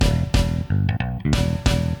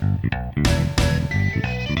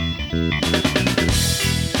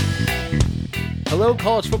Hello,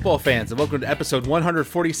 college football fans, and welcome to episode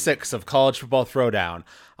 146 of College Football Throwdown.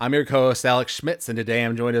 I'm your co-host, Alex Schmitz, and today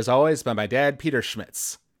I'm joined, as always, by my dad, Peter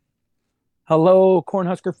Schmitz. Hello,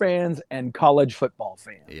 Cornhusker fans and college football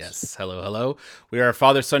fans. Yes, hello. We are a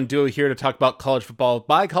father-son duo here to talk about college football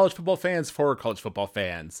by college football fans for college football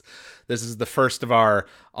fans. This is the first of our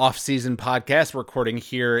off-season podcasts. We're recording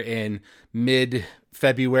here in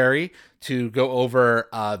mid-February to go over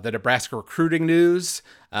the Nebraska recruiting news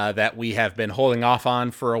that we have been holding off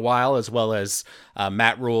on for a while, as well as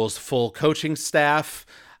Matt Rhule's full coaching staff,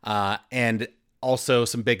 and also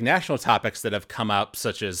some big national topics that have come up,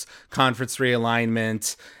 such as conference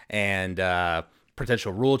realignment and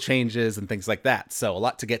potential rule changes and things like that. So a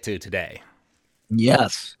lot to get to today.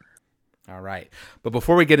 Yes. All right. But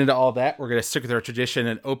before we get into all that, we're going to stick with our tradition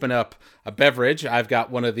and open up a beverage. I've got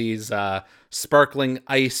one of these sparkling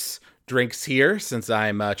ice drinks here, since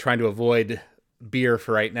I'm trying to avoid beer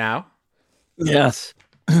for right now. Yes.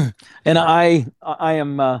 And I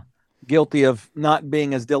am guilty of not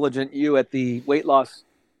being as diligent you at the weight loss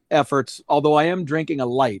efforts, although I am drinking a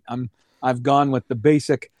light. I've gone with the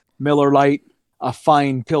basic Miller Lite, a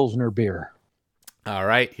fine Pilsner beer. All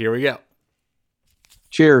right, here we go.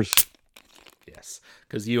 Cheers. Yes,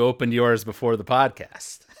 because you opened yours before the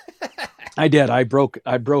podcast. I did. I broke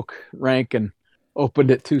rank and opened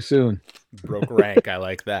it too soon. Broke rank. I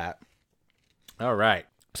like that. All right.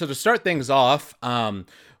 So to start things off,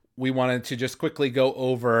 we wanted to just quickly go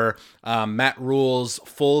over Matt Rhule's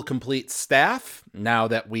full, complete staff. Now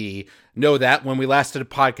that we know that, when we last did a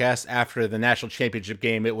podcast after the national championship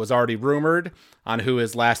game, it was already rumored on who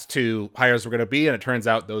his last two hires were going to be, and it turns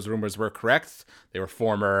out those rumors were correct. They were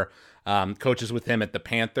former coaches with him at the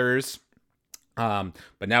Panthers. But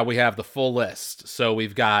now we have the full list. So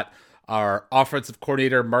we've got our offensive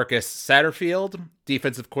coordinator, Marcus Satterfield,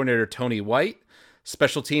 defensive coordinator, Tony White,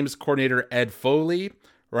 special teams coordinator, Ed Foley,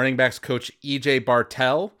 running backs coach E.J.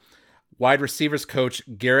 Bartell, wide receivers coach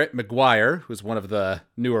Garrett McGuire, who's one of the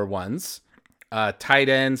newer ones, tight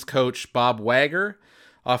ends coach Bob Wagger,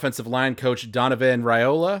 offensive line coach Donovan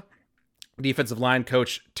Raiola, defensive line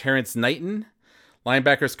coach Terrence Knighton,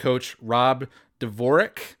 linebackers coach Rob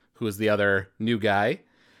Dvorak, who is the other new guy,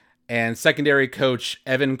 and secondary coach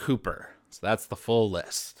Evan Cooper. So that's the full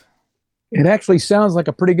list. It actually sounds like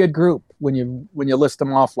a pretty good group when you list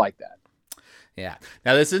them off like that. Yeah.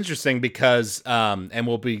 Now this is interesting because, and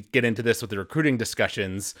we'll get into this with the recruiting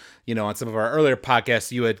discussions, on some of our earlier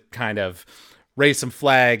podcasts, you had kind of raised some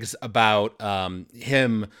flags about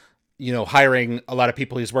him, hiring a lot of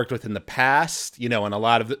people he's worked with in the past,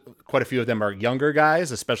 and quite a few of them are younger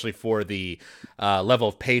guys, especially for the level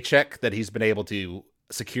of paycheck that he's been able to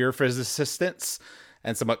secure for his assistants,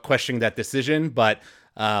 and somewhat questioning that decision. But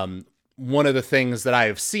one of the things that I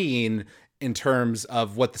have seen in terms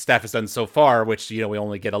of what the staff has done so far, which, we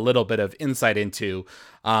only get a little bit of insight into,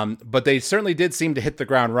 but they certainly did seem to hit the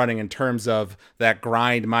ground running in terms of that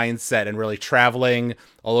grind mindset and really traveling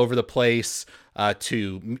all over the place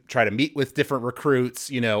to try to meet with different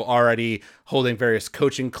recruits, already holding various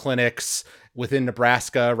coaching clinics within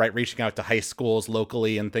Nebraska, right? Reaching out to high schools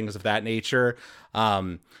locally and things of that nature.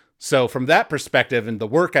 So from that perspective and the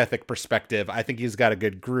work ethic perspective, I think he's got a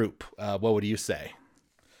good group. What would you say?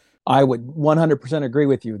 I would 100% agree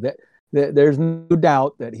with you that there's no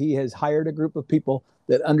doubt that he has hired a group of people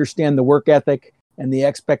that understand the work ethic and the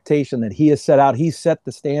expectation that he has set out. He set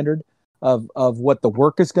the standard of what the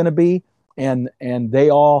work is going to be, and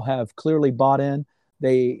they all have clearly bought in.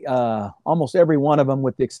 They almost every one of them,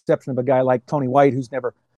 with the exception of a guy like Tony White, who's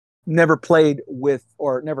never played with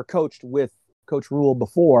or never coached with Coach Rhule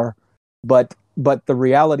before, but the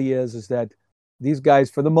reality is that these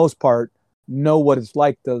guys, for the most part, know what it's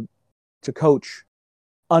like to coach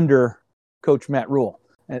under Coach Matt Rhule.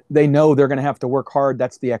 And they know they're going to have to work hard.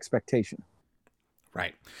 That's the expectation.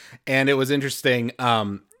 Right. And it was interesting.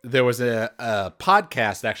 There was a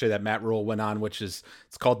podcast actually that Matt Rhule went on, it's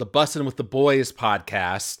called the Bussin' with the Boys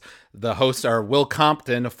podcast. The hosts are Will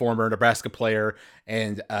Compton, a former Nebraska player,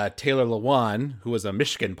 and Taylor Lewan, who was a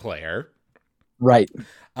Michigan player. Right.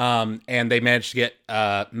 And they managed to get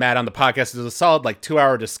Matt on the podcast. It was a solid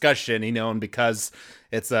 2-hour discussion, and because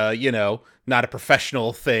it's not a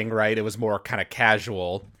professional thing, right? It was more kind of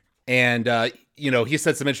casual. And he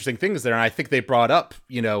said some interesting things there. And I think they brought up,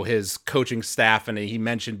 his coaching staff, and he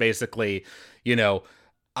mentioned basically,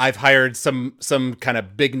 I've hired some kind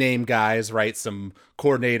of big name guys, right? Some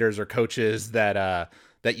coordinators or coaches that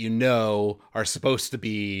are supposed to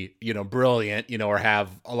be, brilliant, or have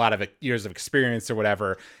a lot of years of experience or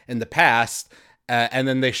whatever in the past. and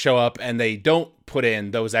then they show up and they don't put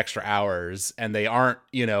in those extra hours, and they aren't,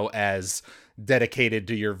 as dedicated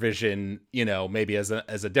to your vision, maybe as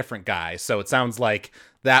a different guy. So it sounds like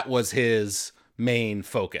that was his main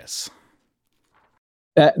focus.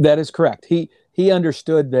 That is correct. He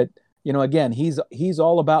understood that, again, he's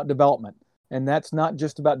all about development, and that's not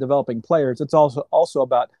just about developing players. It's also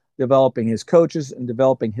about developing his coaches and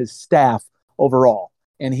developing his staff overall.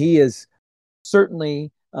 And he is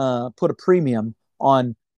certainly put a premium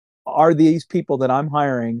on, are these people that I'm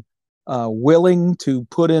hiring willing to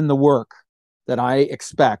put in the work that I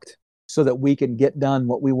expect so that we can get done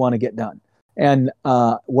what we want to get done. And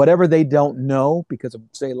whatever they don't know because of,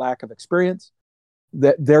 say, lack of experience,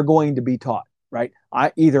 that they're going to be taught, right?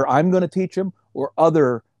 I'm going to teach them, or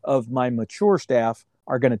other of my mature staff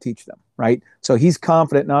are going to teach them, right? So he's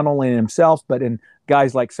confident not only in himself, but in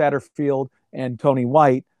guys like Satterfield and Tony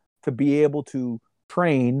White to be able to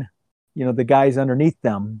train, the guys underneath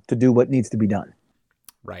them to do what needs to be done.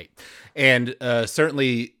 Right. And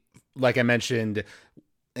certainly, like I mentioned,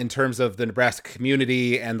 in terms of the Nebraska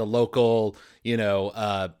community and the local,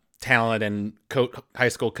 talent and high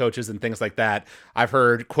school coaches and things like that, I've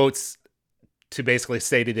heard quotes to basically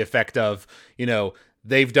say to the effect of,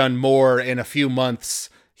 they've done more in a few months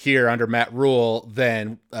here under Matt Rhule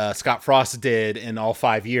than Scott Frost did in all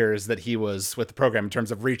 5 years that he was with the program, in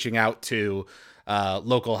terms of reaching out to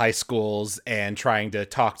local high schools and trying to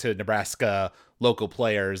talk to Nebraska local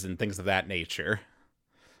players and things of that nature.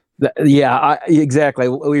 Yeah, exactly.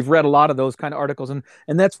 We've read a lot of those kind of articles, and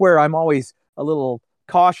that's where I'm always a little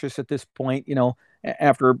cautious at this point,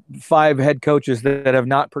 after 5 head coaches that have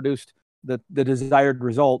not produced the desired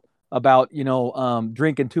result, about,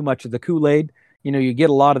 drinking too much of the Kool-Aid. You get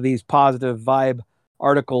a lot of these positive vibe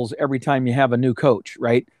articles every time you have a new coach,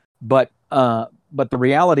 right? But the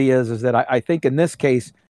reality is that I think in this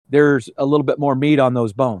case, there's a little bit more meat on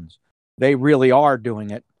those bones. They really are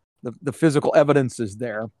doing it. The physical evidence is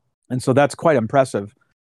there. And so that's quite impressive.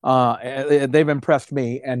 They've impressed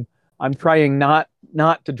me, and I'm trying not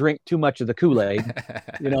to drink too much of the Kool-Aid,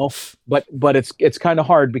 but it's kind of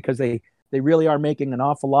hard because they really are making an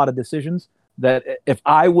awful lot of decisions that if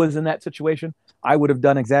I was in that situation, I would have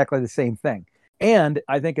done exactly the same thing. And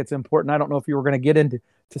I think it's important. I don't know if you were going to get into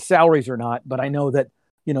salaries or not, but I know that,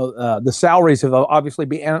 the salaries have obviously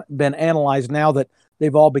been analyzed now that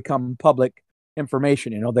they've all become public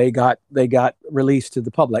information. They got released to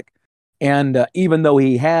the public. And even though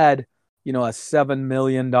he had, a $7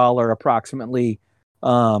 million approximately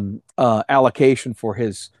allocation for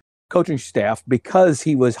his coaching staff, because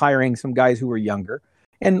he was hiring some guys who were younger.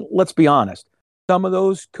 And let's be honest, some of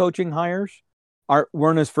those coaching hires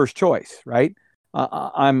weren't his first choice, right?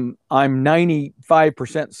 I'm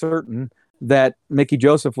 95% certain that Mickey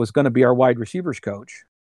Joseph was going to be our wide receivers coach,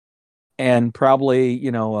 and probably,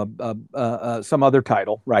 some other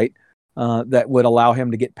title, right? That would allow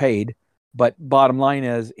him to get paid. But bottom line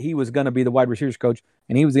is, he was going to be the wide receivers coach,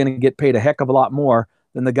 and he was going to get paid a heck of a lot more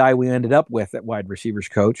than the guy we ended up with at wide receivers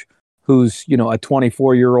coach, who's, a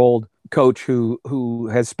 24-year-old coach who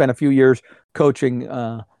has spent a few years coaching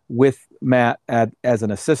with Matt as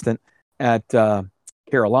an assistant at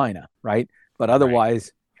Carolina, right? But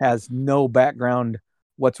otherwise has no background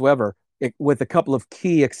whatsoever, with a couple of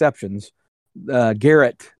key exceptions.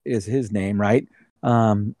 Garrett is his name, right?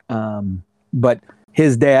 But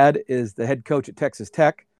his dad is the head coach at Texas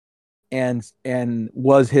Tech, and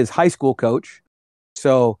was his high school coach.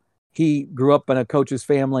 So he grew up in a coach's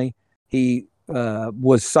family. He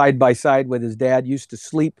was side by side with his dad. Used to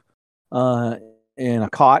sleep in a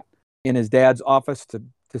cot in his dad's office to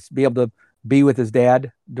be able to be with his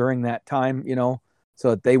dad during that time,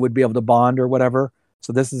 so that they would be able to bond or whatever.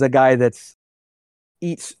 So this is a guy that's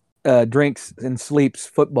eats, drinks, and sleeps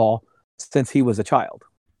football since he was a child.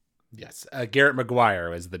 Yes, Garrett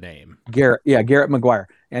McGuire is the name. Garrett McGuire,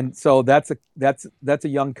 and so that's a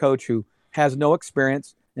young coach who has no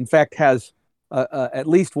experience. In fact, has at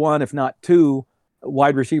least one, if not two,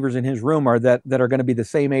 wide receivers in his room that are going to be the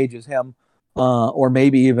same age as him, or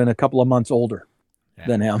maybe even a couple of months older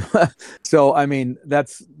than him. So I mean,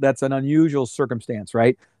 that's an unusual circumstance,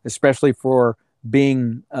 right? Especially for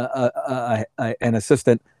being an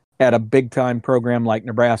assistant at a big time program like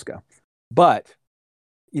Nebraska. But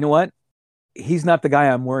you know what? He's not the guy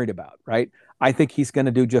I'm worried about, right? I think he's going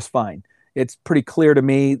to do just fine. It's pretty clear to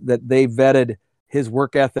me that they vetted his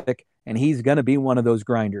work ethic, and he's going to be one of those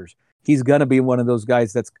grinders. He's going to be one of those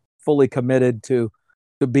guys that's fully committed to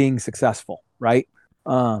being successful, right?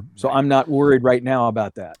 So I'm not worried right now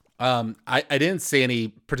about that. I didn't see any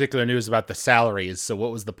particular news about the salaries. So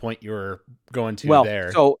what was the point you were going to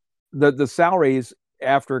there? So the salaries,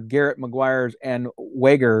 after Garrett McGuire's and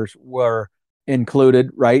Wager's were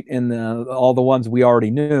included, right, in all the ones we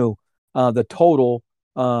already knew, the total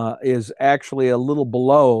is actually a little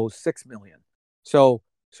below 6 million. So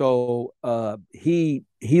he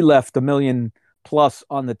left $1 million plus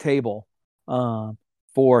on the table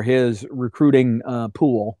for his recruiting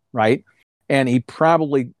pool, right? And he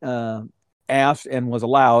probably asked and was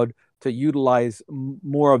allowed to utilize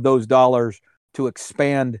more of those dollars to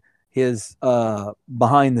expand his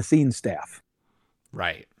behind the scenes staff.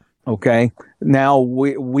 Right. Okay. Now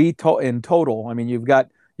in total, I mean, you've got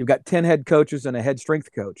 10 head coaches and a head strength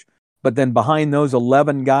coach, but then behind those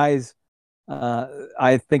 11 guys,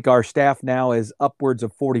 I think our staff now is upwards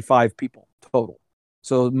of 45 people total.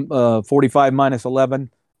 So 45 minus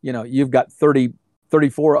 11, you've got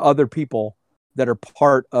 34 other people that are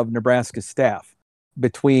part of Nebraska's staff,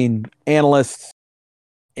 between analysts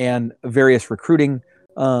and various recruiting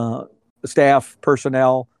staff,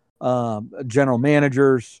 personnel, general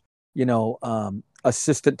managers,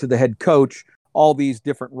 assistant to the head coach, all these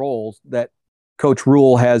different roles that Coach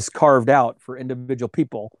Rhule has carved out for individual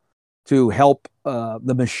people to help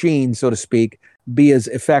the machine, so to speak, be as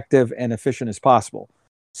effective and efficient as possible,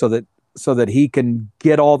 so that he can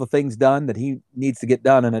get all the things done that he needs to get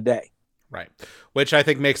done in a day. Right. Which I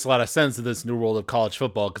think makes a lot of sense in this new world of college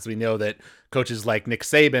football, because we know that coaches like Nick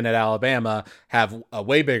Saban at Alabama have a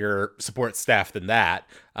way bigger support staff than that.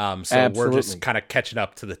 So Absolutely. We're just kind of catching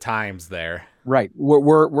up to the times there. Right.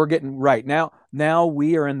 We're getting right now. Now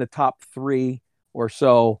we are in the top 3 or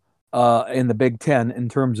so in the Big Ten in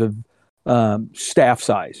terms of staff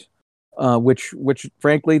size, which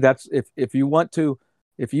frankly, that's if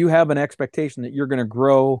you have an expectation that you're going to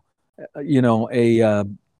grow,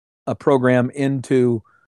 a program into,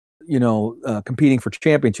 competing for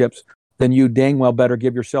championships, then you dang well better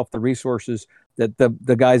give yourself the resources that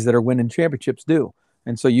the guys that are winning championships do.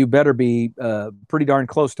 And so you better be pretty darn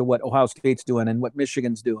close to what Ohio State's doing and what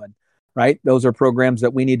Michigan's doing, right? Those are programs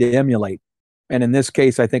that we need to emulate. And in this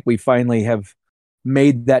case, I think we finally have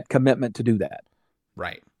made that commitment to do that.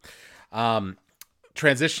 Right.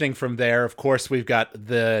 Transitioning from there, of course, we've got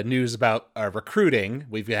the news about recruiting.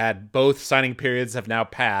 We've had both signing periods have now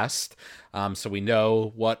passed. So we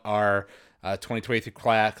know what our 2023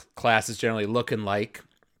 class is generally looking like.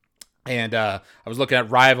 And I was looking at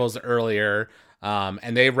Rivals earlier,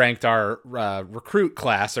 and they ranked our recruit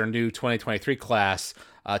class, our new 2023 class,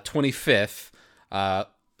 25th,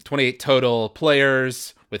 28 total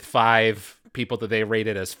players, with 5 people that they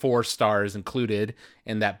rated as 4 stars included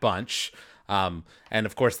in that bunch. And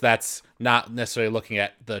of course, that's not necessarily looking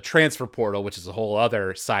at the transfer portal, which is a whole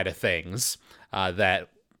other side of things that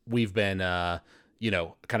we've been, kind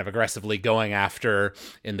of aggressively going after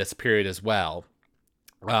in this period as well.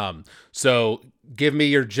 So give me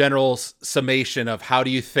your general summation of how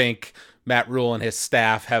do you think Matt Rhule and his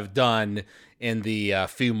staff have done in the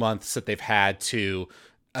few months that they've had to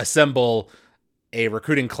assemble a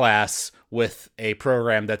recruiting class with a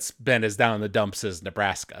program that's been as down in the dumps as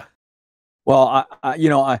Nebraska. Well,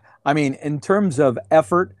 I mean, in terms of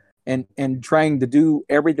effort and trying to do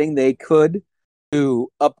everything they could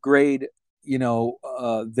to upgrade,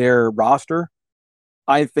 their roster,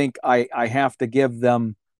 I think I have to give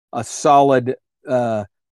them a solid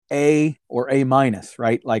A or A minus,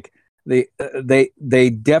 right? Like they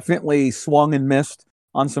definitely swung and missed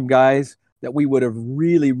on some guys that we would have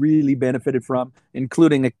really, really benefited from,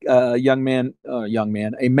 including a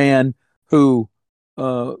man who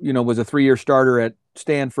was a 3-year starter at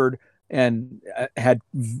Stanford and had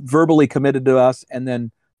verbally committed to us, and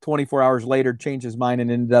then 24 hours later changed his mind and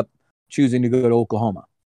ended up choosing to go to Oklahoma.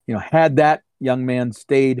 Had that young man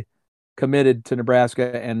stayed committed to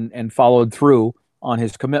Nebraska and followed through on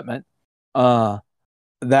his commitment, that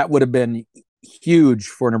would have been huge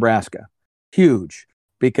for Nebraska. Huge.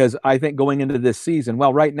 Because I think going into this season,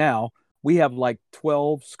 well, right now we have like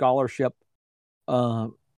 12 scholarship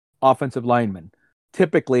offensive linemen.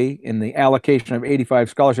 Typically, in the allocation of 85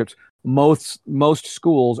 scholarships, most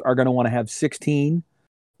schools are going to want to have 16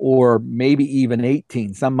 or maybe even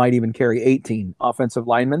 18. Some might even carry 18 offensive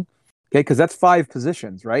linemen. Okay, because that's 5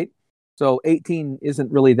 positions, right? So 18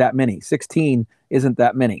 isn't really that many. 16 isn't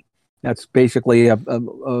that many. That's basically a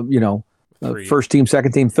first team,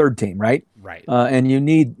 second team, third team, right? Right. And you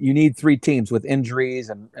need 3 teams with injuries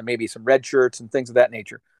and maybe some red shirts and things of that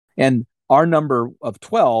nature. And our number of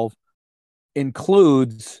 12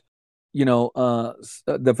 includes,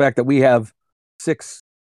 the fact that we have 6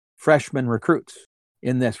 freshman recruits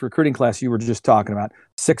in this recruiting class you were just talking about.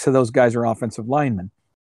 6 of those guys are offensive linemen.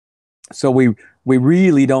 So we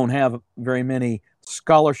really don't have very many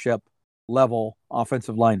scholarship level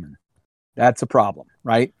offensive linemen. That's a problem.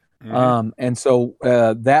 right? Mm-hmm. And so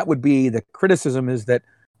that would be the criticism, is that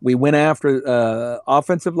we went after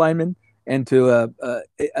offensive linemen, and to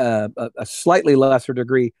a slightly lesser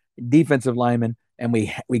degree defensive linemen, and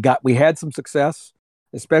we had some success,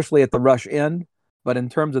 especially at the rush end. But in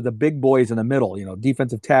terms of the big boys in the middle,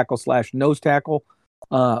 defensive tackle slash nose tackle,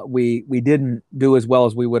 we didn't do as well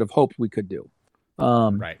as we would have hoped we could do.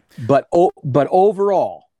 Right. But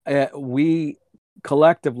overall, we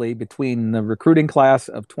collectively, between the recruiting class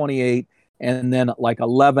of 28 and then like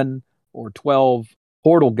 11 or 12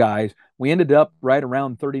 portal guys, we ended up right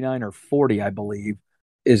around 39 or 40, I believe,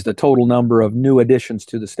 is the total number of new additions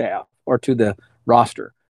to the staff or to the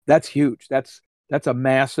roster. That's huge. That's a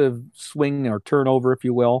massive swing or turnover, if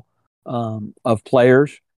you will, of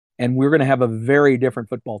players. And we're going to have a very different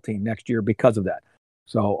football team next year because of that.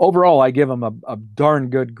 So overall, I give them a darn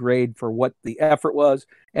good grade for what the effort was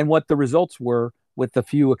and what the results were, with a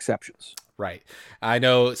few exceptions. Right. I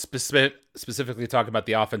know specifically talking about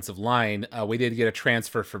the offensive line, we did get a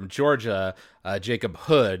transfer from Georgia, Jacob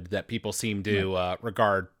Hood, that people seem to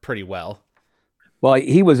regard pretty well. Well,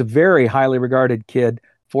 he was a very highly regarded kid,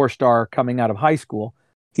 4-star coming out of high school.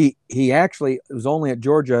 He actually was only at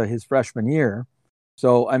Georgia his freshman year.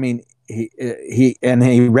 So, I mean, he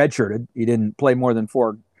redshirted. He didn't play more than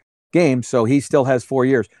 4 games, so he still has 4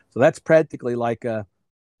 years. So that's practically like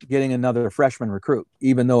getting another freshman recruit,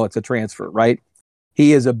 even though it's a transfer, right?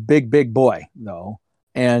 He is a big boy, though,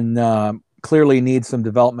 and clearly needs some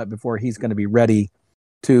development before he's going to be ready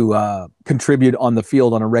to contribute on the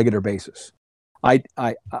field on a regular basis.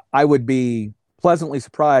 I would be pleasantly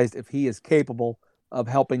surprised if he is capable of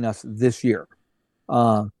helping us this year.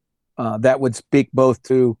 That would speak both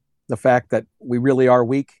to the fact that we really are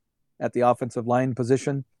weak at the offensive line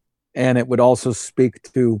position, and it would also speak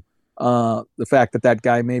to the fact that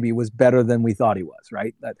guy maybe was better than we thought he was,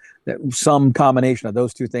 right? That some combination of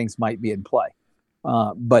those two things might be in play.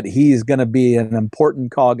 But he's going to be an important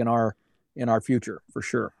cog in our future for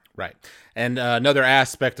sure. Right. And another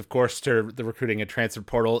aspect, of course, to the recruiting and transfer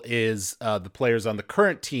portal is the players on the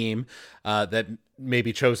current team that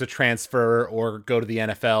maybe chose to transfer or go to the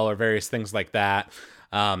NFL or various things like that.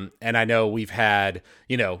 And I know we've had,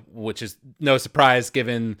 which is no surprise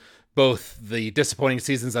given both the disappointing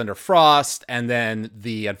seasons under Frost and then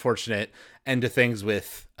the unfortunate end of things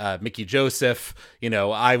with Mickey Joseph.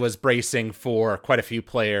 I was bracing for quite a few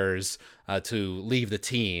players to leave the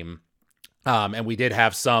team. And we did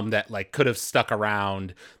have some that could have stuck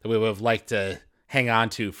around that we would have liked to hang on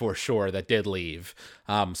to for sure that did leave.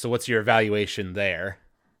 So what's your evaluation there?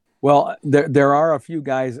 Well, there are a few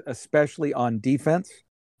guys, especially on defense,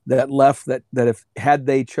 that left that if had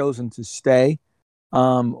they chosen to stay,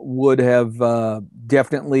 would have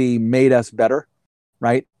definitely made us better,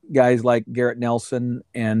 right? Guys like Garrett Nelson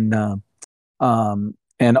and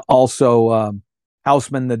also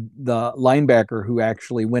Houseman, the linebacker who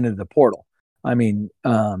actually went into the portal. I mean,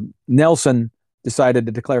 Nelson decided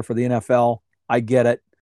to declare for the NFL. I get it.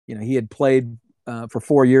 He had played for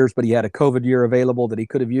 4 years, but he had a COVID year available that he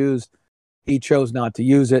could have used. He chose not to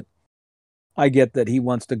use it. I get that he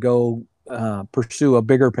wants to go pursue a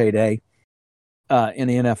bigger payday in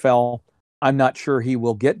the NFL. I'm not sure he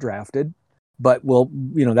will get drafted, but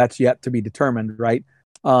that's yet to be determined, right?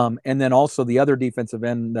 And then also the other defensive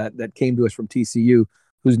end that came to us from TCU,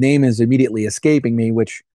 whose name is immediately escaping me,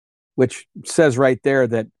 which says right there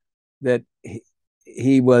that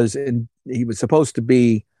he was supposed to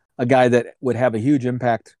be a guy that would have a huge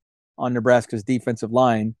impact on Nebraska's defensive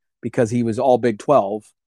line because he was all Big 12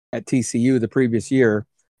 at TCU the previous year,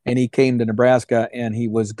 and he came to Nebraska and he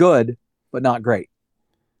was good but not great,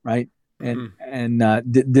 right? And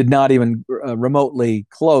did not even remotely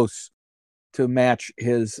close to match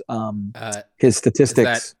his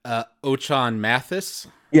statistics. Is that Ochan Mathis?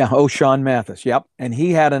 Yeah, O'Shawn Mathis. Yep, and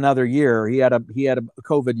he had another year. He had a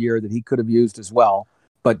COVID year that he could have used as well,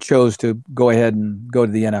 but chose to go ahead and go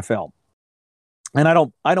to the NFL. And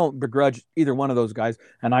I don't begrudge either one of those guys,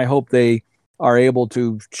 and I hope they are able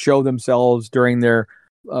to show themselves during their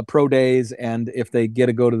pro days, and if they get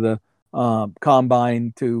to go to the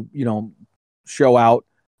combine to show out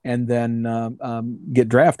and then get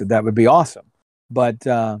drafted, that would be awesome. But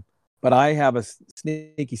I have a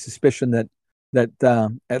sneaky suspicion that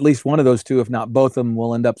at least one of those two, if not both of them,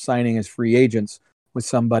 will end up signing as free agents with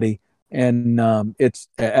somebody. And it's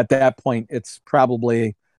at that point, it's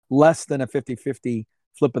probably less than a 50-50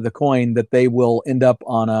 flip of the coin that they will end up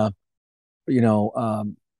on a,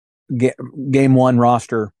 game one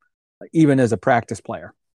roster, even as a practice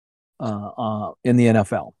player in the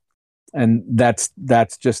NFL. And that's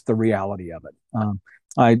just the reality of it.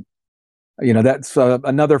 That's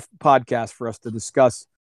another podcast for us to discuss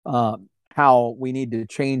how we need to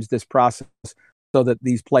change this process so that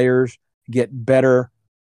these players get better,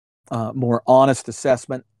 more honest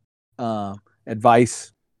assessment,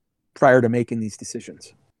 advice prior to making these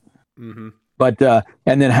decisions. Mm-hmm. But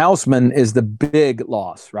and then Houseman is the big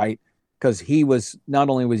loss, right? Because he was not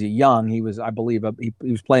only was he young, he was, I believe,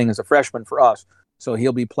 he was playing as a freshman for us, so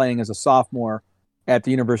he'll be playing as a sophomore at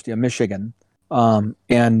the University of Michigan.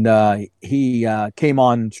 And he came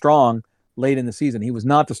on strong late in the season. He was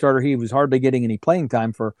not the starter. He was hardly getting any playing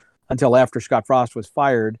time until after Scott Frost was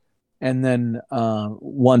fired. And then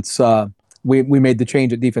once we made the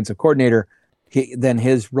change at defensive coordinator, then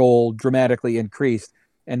his role dramatically increased.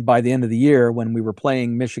 And by the end of the year, when we were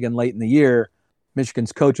playing Michigan late in the year,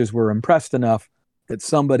 Michigan's coaches were impressed enough that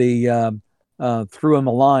somebody threw him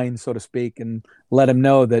a line, so to speak, and let him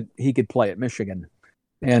know that he could play at Michigan.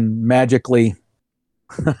 And magically,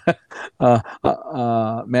 he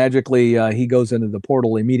goes into the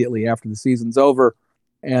portal immediately after the season's over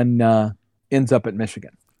and ends up at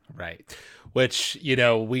Michigan. Right. Which,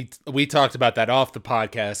 we talked about that off the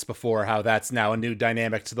podcast before, how that's now a new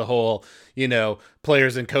dynamic to the whole,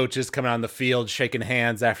 players and coaches coming on the field, shaking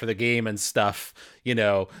hands after the game and stuff.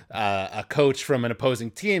 A coach from an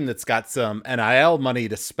opposing team that's got some NIL money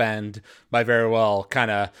to spend might very well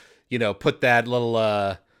kind of, put that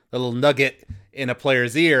little nugget in a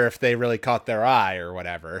player's ear if they really caught their eye or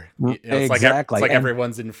whatever. Exactly. It's like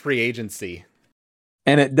everyone's in free agency.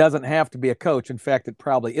 And it doesn't have to be a coach. In fact, it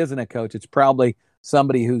probably isn't a coach. It's probably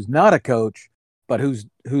somebody who's not a coach, but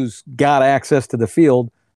who's got access to the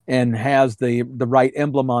field and has the right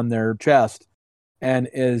emblem on their chest and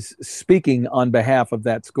is speaking on behalf of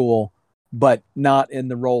that school, but not in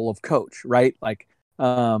the role of coach, right? Like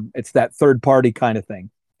it's that third party kind of thing.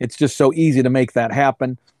 It's just so easy to make that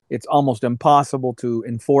happen. It's almost impossible to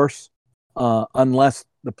enforce unless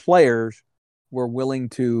the players were willing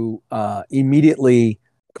to immediately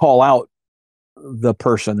call out the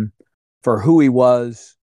person for who he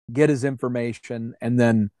was, get his information, and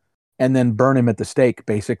then burn him at the stake,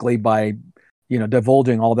 basically, by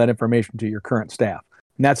divulging all that information to your current staff.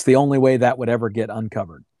 And that's the only way that would ever get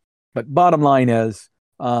uncovered. But bottom line is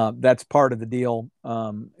that's part of the deal.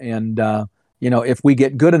 If we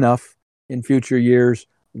get good enough in future years,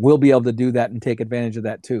 we'll be able to do that and take advantage of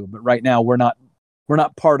that too. But right now, we're not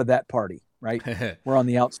part of that party. Right. We're on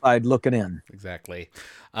the outside looking in. Exactly.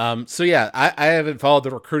 So yeah, I haven't followed the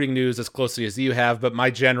recruiting news as closely as you have, but my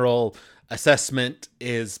general assessment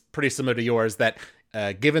is pretty similar to yours that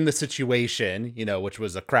given the situation, which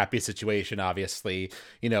was a crappy situation, obviously,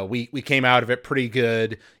 we came out of it pretty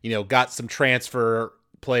good, got some transfer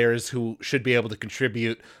players who should be able to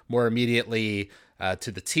contribute more immediately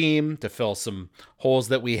to the team to fill some holes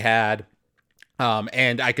that we had.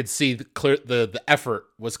 And I could see the effort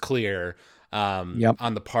was clear on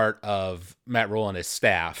the part of Matt Rhule and his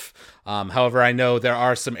staff. However, I know there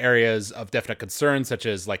are some areas of definite concern, such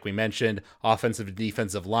as, like we mentioned, offensive and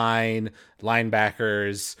defensive line,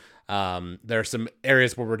 linebackers. There are some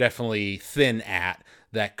areas where we're definitely thin at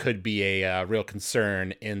that could be a real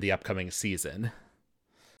concern in the upcoming season.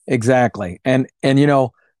 Exactly. And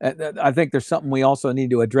I think there's something we also need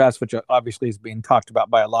to address, which obviously is being talked about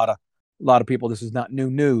by a lot of people. This is not new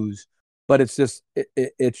news, but it's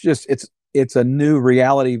a new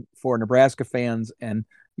reality for Nebraska fans, and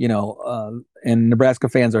Nebraska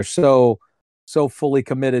fans are so fully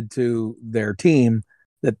committed to their team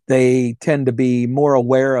that they tend to be more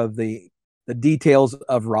aware of the details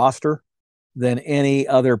of roster than any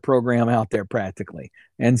other program out there practically.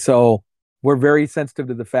 And so we're very sensitive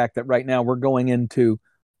to the fact that right now we're going into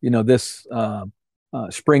this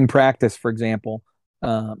spring practice, for example,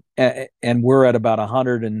 and we're at about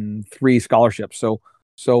 103 scholarships. So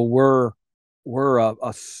we're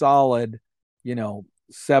a solid,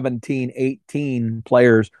 17, 18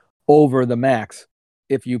 players over the max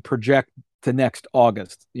if you project to next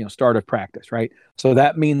August, start of practice, right? So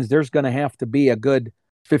that means there's going to have to be a good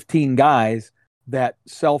 15 guys that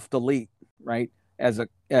self-delete, right, as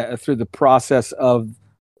through the process of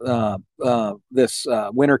this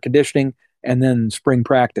winter conditioning and then spring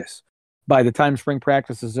practice. By the time spring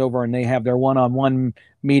practice is over and they have their one-on-one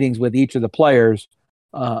meetings with each of the players,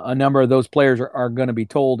 a number of those players are going to be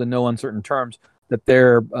told in no uncertain terms that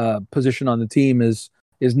their position on the team is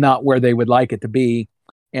not where they would like it to be,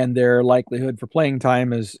 and their likelihood for playing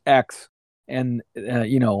time is X, and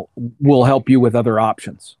we'll help you with other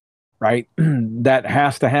options, right? That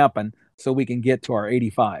has to happen so we can get to our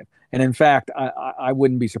 85. And in fact, I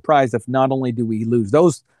wouldn't be surprised if not only do we lose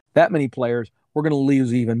that many players, we're going to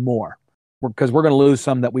lose even more, because we're going to lose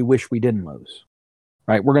some that we wish we didn't lose.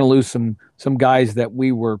 right? We're going to lose some guys that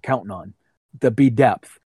we were counting on to be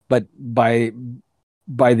depth, but by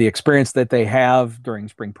the experience that they have during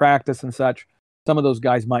spring practice and such, some of those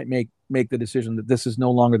guys might make the decision that this is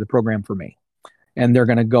no longer the program for me, and they're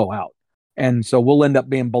going to go out. And so we'll end up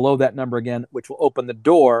being below that number again, which will open the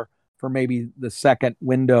door for maybe the second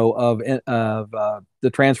window of the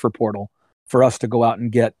transfer portal for us to go out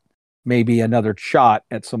and get maybe another shot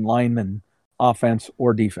at some linemen, offense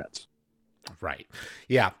or defense. Right.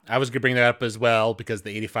 Yeah, I was going to bring that up as well because the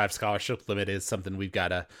 85 scholarship limit is something we've got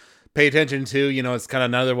to pay attention to. You know, it's kind of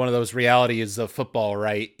another one of those realities of football,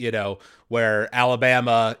 right? You know, where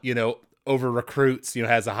Alabama, you know, over recruits, you know,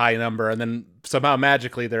 has a high number, and then somehow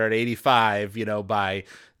magically they're at 85, you know, by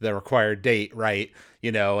the required date, right?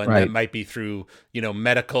 You know, and that might be through, you know,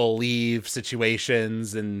 medical leave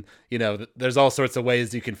situations, and you know, there's all sorts of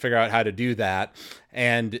ways you can figure out how to do that,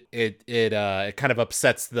 and it kind of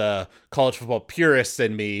upsets the college football purists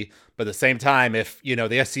in me. But at the same time, if you know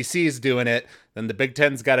the SEC is doing it, then the Big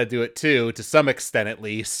Ten's got to do it too, to some extent at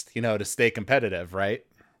least, you know, to stay competitive, right?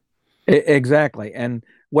 Exactly, and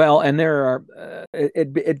well, and there are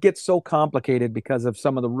it gets so complicated because of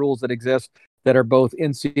some of the rules that exist that are both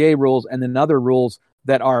NCAA rules and then other rules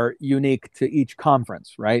that are unique to each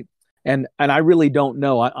conference, right? And I really don't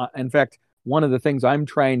know. In fact, one of the things I'm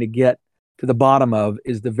trying to get to the bottom of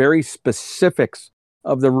is the very specifics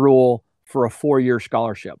of the rule for a 4-year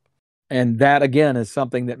scholarship. And that again is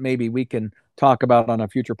something that maybe we can talk about on a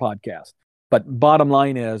future podcast. But bottom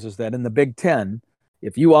line is that in the Big Ten,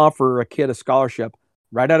 if you offer a kid a scholarship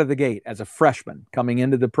right out of the gate as a freshman coming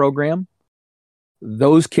into the program,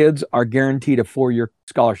 those kids are guaranteed a 4-year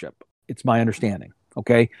scholarship. It's my understanding.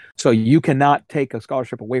 Okay. So you cannot take a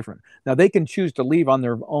scholarship away from them. Now they can choose to leave on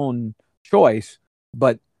their own choice,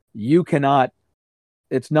 but you cannot,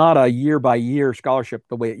 it's not a year by year scholarship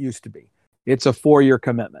the way it used to be. It's a 4-year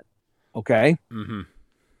commitment. Okay. Mm-hmm.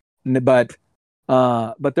 But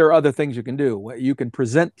there are other things you can do. You can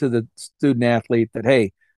present to the student athlete that,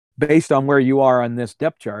 hey, based on where you are on this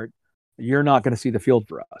depth chart, you're not going to see the field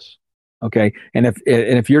for us. Okay. And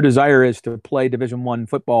if your desire is to play Division I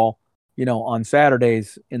football, you know, on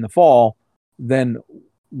Saturdays in the fall, then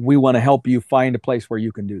we want to help you find a place where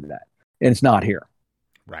you can do that. And it's not here.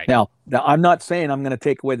 Right. Now I'm not saying I'm going to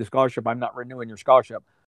take away the scholarship. I'm not renewing your scholarship,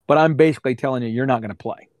 but I'm basically telling you, you're not going to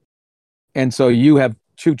play. And so you have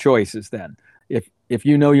two choices then. If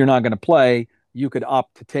you know you're not going to play, you could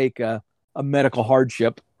opt to take a medical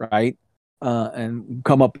hardship, right? And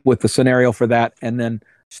come up with the scenario for that, and then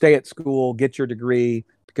stay at school, get your degree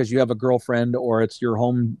because you have a girlfriend or it's your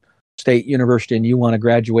home state university and you want to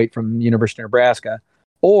graduate from the University of Nebraska.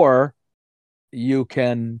 Or you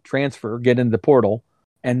can transfer, get into the portal,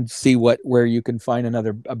 and see where you can find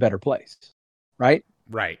a better place, right?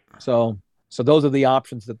 Right. So those are the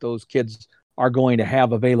options that those kids are going to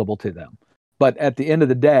have available to them. But at the end of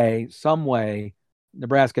the day, some way,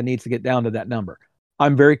 Nebraska needs to get down to that number.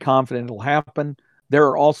 I'm very confident it'll happen. There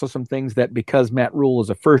are also some things that, because Matt Rhule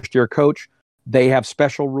is a first-year coach, they have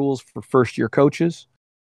special rules for first-year coaches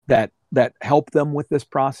that help them with this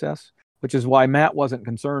process, which is why Matt wasn't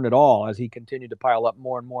concerned at all as he continued to pile up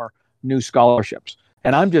more and more new scholarships.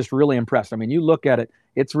 And I'm just really impressed. I mean, you look at it,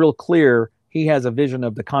 it's real clear he has a vision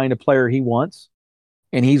of the kind of player he wants,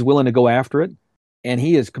 and he's willing to go after it. And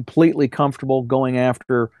he is completely comfortable going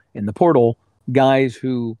after, in the portal, guys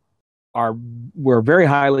who were very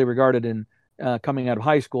highly regarded in coming out of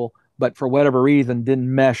high school, but for whatever reason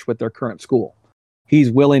didn't mesh with their current school.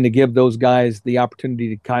 He's willing to give those guys the opportunity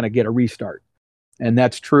to kind of get a restart. And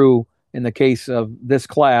that's true in the case of this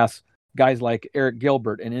class, guys like Eric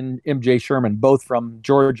Gilbert and MJ Sherman, both from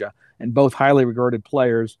Georgia and both highly regarded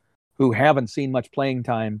players who haven't seen much playing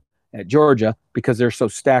time at Georgia because they're so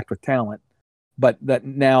stacked with talent, but that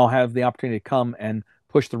now have the opportunity to come and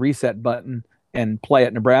push the reset button and play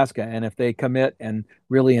at Nebraska. And if they commit and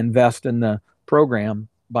really invest in the program,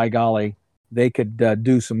 by golly, they could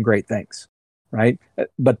do some great things, right?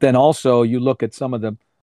 But then also you look at some of the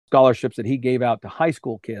scholarships that he gave out to high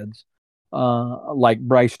school kids, like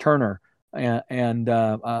Bryce Turner and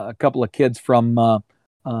a couple of kids from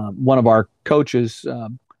one of our coaches,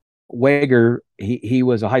 Wager. He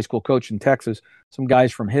was a high school coach in Texas. Some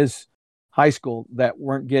guys from his high school that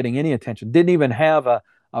weren't getting any attention, didn't even have a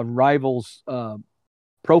rival's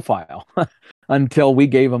profile until we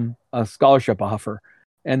gave them a scholarship offer.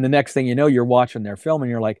 And the next thing you know, you're watching their film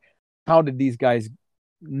and you're like, how did these guys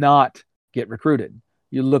not get recruited?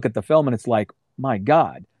 You look at the film and it's like, my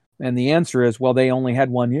God. And the answer is, well, they only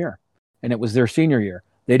had 1 year and it was their senior year.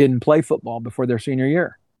 They didn't play football before their senior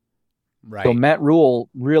year. Right. So Matt Rhule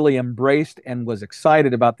really embraced and was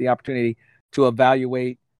excited about the opportunity to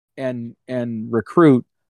evaluate and recruit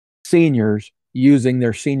seniors using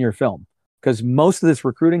their senior film, because most of this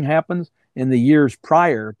recruiting happens in the years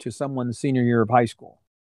prior to someone's senior year of high school.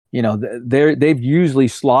 They've usually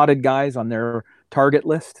slotted guys on their target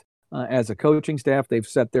list as a coaching staff. They've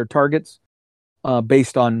set their targets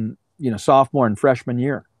based on sophomore and freshman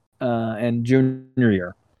year and junior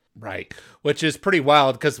year. Right, which is pretty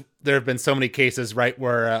wild because there have been so many cases, right,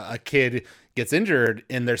 where a kid gets injured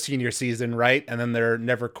in their senior season, right, and then they're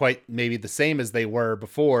never quite maybe the same as they were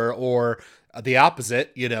before, or the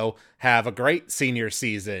opposite, have a great senior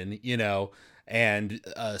season, and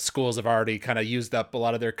schools have already kind of used up a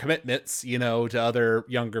lot of their commitments, to other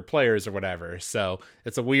younger players or whatever. So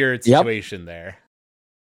it's a weird situation there.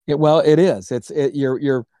 It is.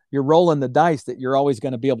 You're rolling the dice that you're always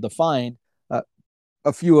going to be able to find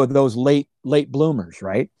a few of those late bloomers,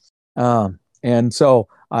 right? And so,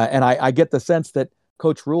 I get the sense that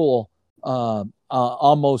Coach Rhule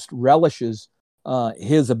almost relishes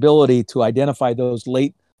his ability to identify those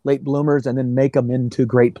late bloomers and then make them into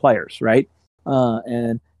great players, right?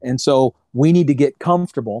 And so we need to get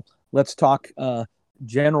comfortable. Let's talk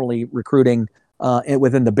generally recruiting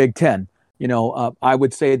within the Big Ten. I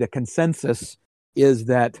would say the consensus is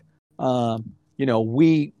that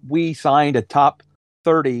we signed a top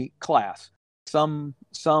 30 class. Some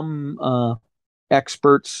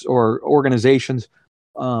experts or organizations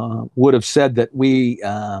would have said that we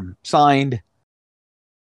signed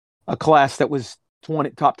a class that was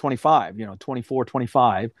top 25, 24,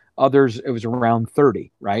 25. Others, it was around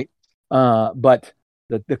 30, right? But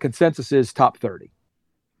the consensus is top 30.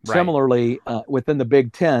 Right. Similarly, within the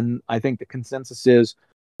Big Ten, I think the consensus is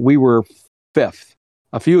we were fifth.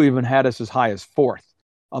 A few even had us as high as fourth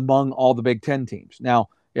among all the Big Ten teams. Now,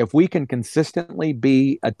 if we can consistently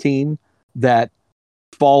be a team that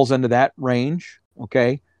falls into that range,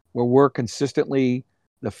 okay, where we're consistently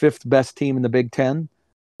the fifth best team in the Big Ten,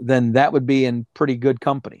 then that would be in pretty good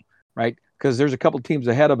company, right? Because there's a couple of teams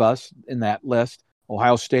ahead of us in that list,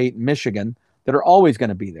 Ohio State and Michigan, that are always going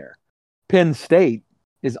to be there. Penn State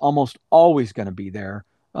is almost always going to be there.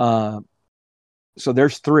 So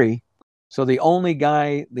there's three. So the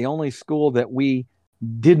only school that we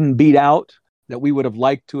didn't beat out, that we would have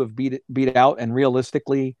liked to have beat out, and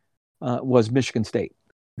realistically was Michigan State.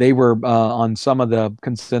 They were on some of the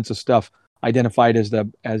consensus stuff identified as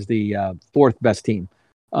the fourth best team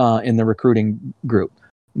in the recruiting group.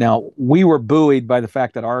 Now, we were buoyed by the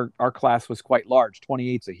fact that our class was quite large.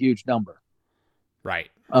 28 is a huge number. Right.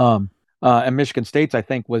 And Michigan State's, I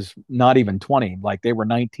think, was not even 20. Like they were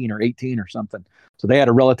 19 or 18 or something. So they had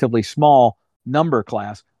a relatively small number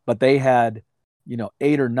class, but they had,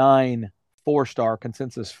 8 or 9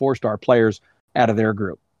 consensus four-star players out of their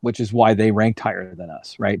group, which is why they ranked higher than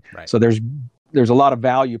us, right? So there's a lot of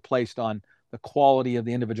value placed on the quality of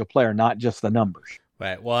the individual player, not just the numbers.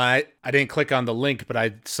 Right. Well, I didn't click on the link, but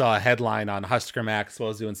I saw a headline on Husker Max while I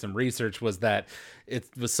was doing some research, was that it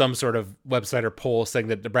was some sort of website or poll saying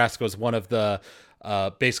that Nebraska was one of the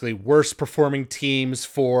basically worst performing teams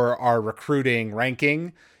for our recruiting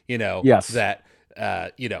ranking, Yes. That,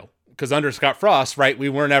 because under Scott Frost, right, we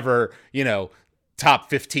weren't ever, top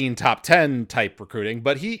 15, top 10 type recruiting,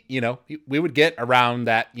 but we would get around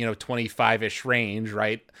that, 25-ish range,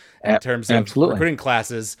 right, in terms of recruiting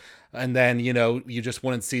classes. And then, you just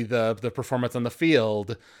wouldn't see the performance on the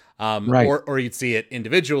field, right. or you'd see it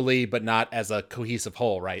individually, but not as a cohesive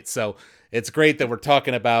whole, right? So it's great that we're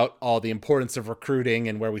talking about all the importance of recruiting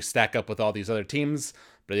and where we stack up with all these other teams.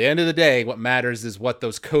 But at the end of the day, what matters is what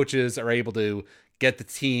those coaches are able to get the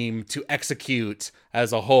team to execute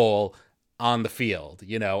as a whole on the field,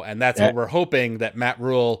 and that's what we're hoping that Matt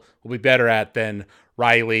Rhule will be better at than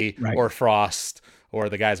Riley or Frost or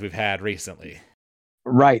the guys we've had recently.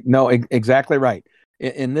 Right. No, exactly right.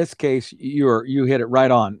 In this case, you hit it right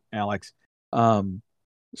on, Alex.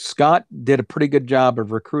 Scott did a pretty good job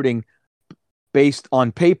of recruiting based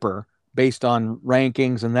on paper, based on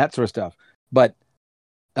rankings and that sort of stuff. But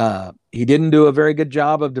he didn't do a very good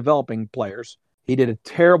job of developing players. He did a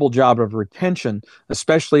terrible job of retention,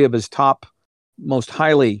 especially of his top, most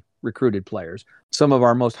highly recruited players. Some of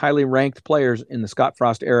our most highly ranked players in the Scott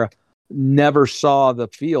Frost era never saw the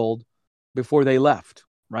field before they left,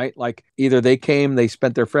 right? Like either they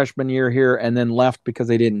spent their freshman year here and then left because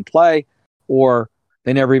they didn't play, or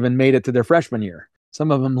they never even made it to their freshman year. Some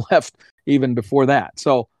of them left even before that.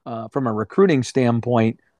 So from a recruiting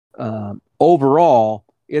standpoint, overall,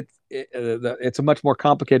 it's a much more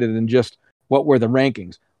complicated than just what were the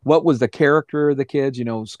rankings. What was the character of the kids?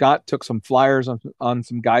 Scott took some flyers on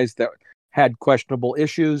some guys that had questionable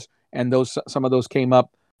issues, and some of those came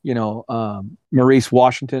up Maurice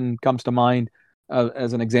Washington comes to mind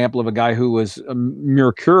as an example of a guy who was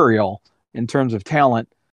mercurial in terms of talent,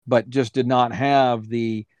 but just did not have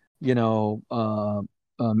the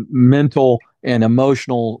mental and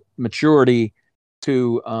emotional maturity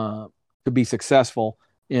to be successful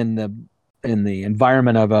in the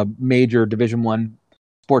environment of a major Division I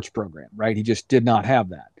sports program. Right, he just did not have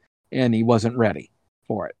that, and he wasn't ready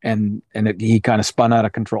for it, and he kind of spun out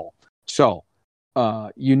of control. So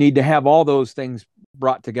you need to have all those things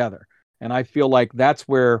brought together, and I feel like that's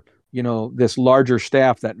where this larger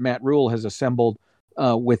staff that Matt Rhule has assembled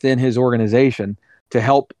within his organization to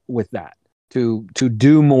help with that, to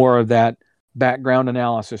do more of that background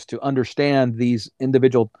analysis, to understand these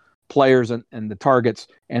individual players and the targets,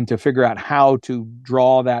 and to figure out how to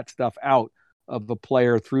draw that stuff out of a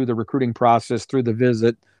player through the recruiting process, through the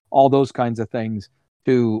visit, all those kinds of things,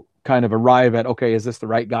 to kind of arrive at, okay, is this the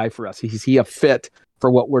right guy for us? Is he a fit for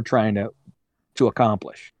what we're trying to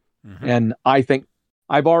accomplish? Mm-hmm. And I think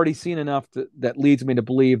I've already seen enough that leads me to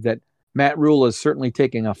believe that Matt Rhule is certainly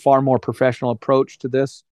taking a far more professional approach to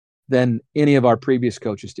this than any of our previous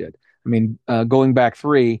coaches did. I mean, going back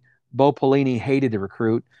 3, Bo Pelini hated to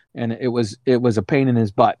recruit, and it was a pain in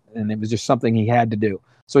his butt, and it was just something he had to do.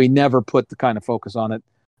 So he never put the kind of focus on it.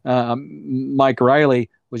 Mike Riley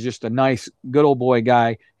was just a nice, good old boy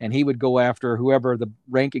guy, and he would go after whoever the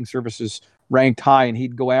ranking services ranked high, and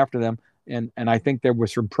he'd go after them. And I think there were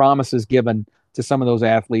some promises given to some of those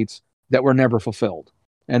athletes that were never fulfilled.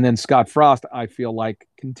 And then Scott Frost, I feel like,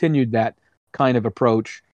 continued that kind of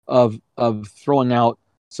approach of throwing out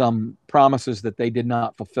some promises that they did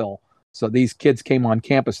not fulfill. So these kids came on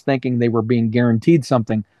campus thinking they were being guaranteed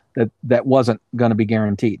something that wasn't going to be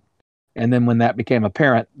guaranteed. And then when that became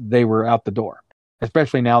apparent, they were out the door,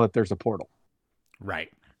 especially now that there's a portal.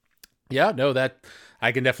 Right. Yeah, no, that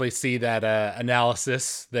I can definitely see that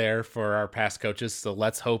analysis there for our past coaches. So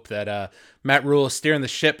let's hope that Matt Rhule is steering the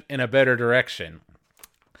ship in a better direction.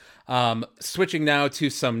 Switching now to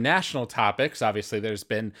some national topics. Obviously, there's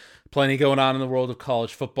been plenty going on in the world of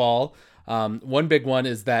college football. One big one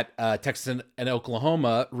is that Texas and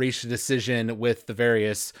Oklahoma reached a decision with the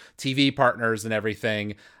various TV partners and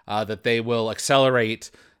everything that they will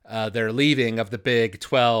accelerate their leaving of the Big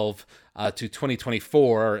 12 to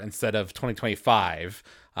 2024 instead of 2025.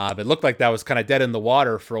 It looked like that was kind of dead in the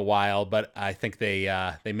water for a while, but I think they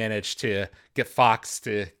managed to get Fox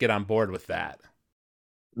to get on board with that.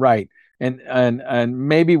 Right. And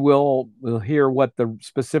maybe we'll hear what the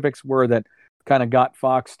specifics were that kind of got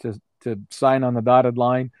Fox to sign on the dotted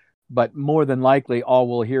line, but more than likely all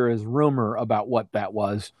we'll hear is rumor about what that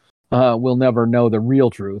was. We'll never know the real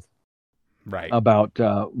truth about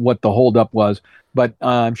what the holdup was, but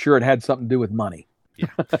I'm sure it had something to do with money. Yeah.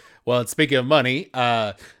 Well, and speaking of money,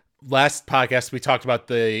 last podcast we talked about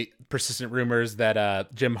the persistent rumors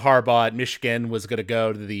that Jim Harbaugh at Michigan was going to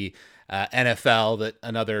go to the NFL, that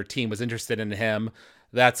another team was interested in him.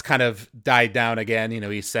 That's kind of died down again.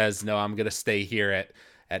 He says, no, I'm going to stay here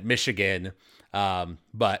at Michigan.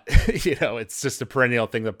 But it's just a perennial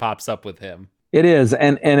thing that pops up with him. It is.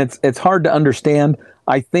 And it's hard to understand.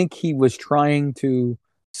 I think he was trying to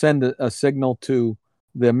send a signal to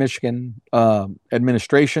the Michigan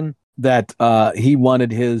administration that he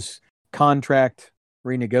wanted his contract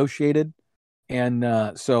renegotiated.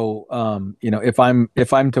 And so if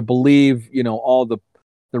I'm to believe, all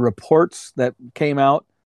the reports that came out,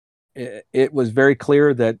 it was very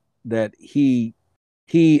clear that he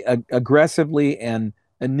aggressively and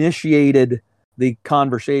initiated the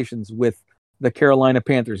conversations with the Carolina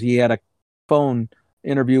Panthers. He had a phone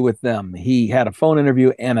interview with them. He had a phone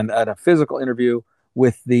interview and a physical interview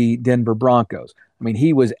with the Denver Broncos. I mean,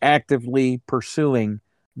 he was actively pursuing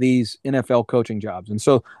these NFL coaching jobs. And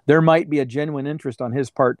so there might be a genuine interest on his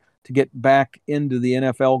part to get back into the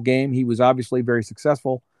NFL game. He was obviously very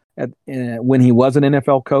successful when he was an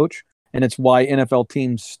NFL coach, and it's why NFL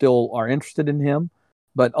teams still are interested in him.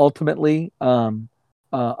 But ultimately,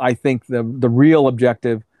 I think the real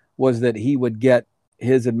objective was that he would get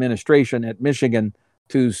his administration at Michigan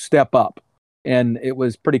to step up. And it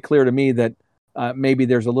was pretty clear to me that maybe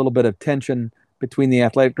there's a little bit of tension between the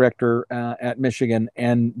athletic director at Michigan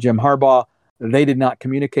and Jim Harbaugh. They did not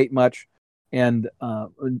communicate much. And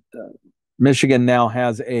Michigan now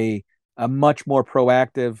has a much more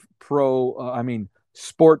proactive,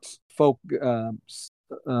 sports folk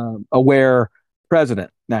aware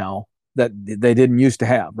president now that they didn't used to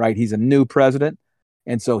have, right? He's a new president.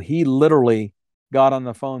 And so he literally got on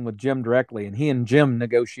the phone with Jim directly, and he and Jim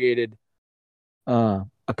negotiated a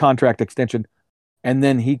contract extension. And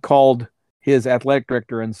then he called his athletic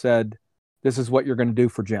director and said, this is what you're going to do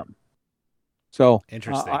for Jim. So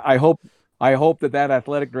Interesting. I hope that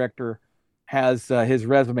athletic director has his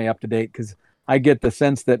resume up to date, because I get the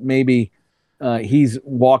sense that maybe he's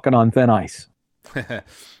walking on thin ice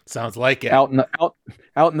Sounds like it. out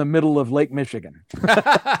in the middle of Lake Michigan.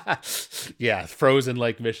 Yeah, frozen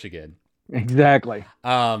Lake Michigan. Exactly.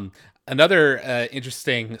 Um, Another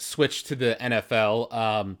interesting switch to the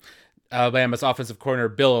NFL. Alabama's offensive coordinator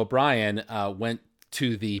Bill O'Brien went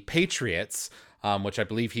to the Patriots, which I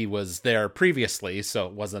believe he was there previously, so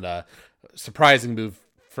it wasn't a surprising move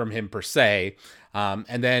from him per se.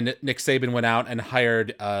 And then Nick Saban went out and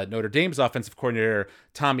hired Notre Dame's offensive coordinator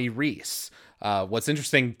Tommy Rees. What's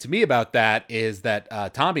interesting to me about that is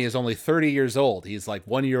that Tommy is only 30 years old. He's like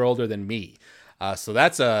 1 year older than me. So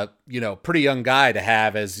that's a pretty young guy to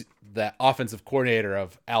have as the offensive coordinator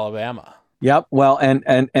of Alabama. Yep. Well,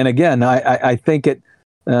 and again, I think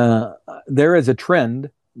there is a trend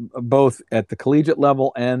both at the collegiate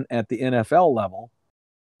level and at the NFL level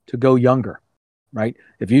to go younger, right?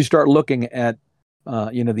 If you start looking at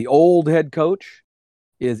the old head coach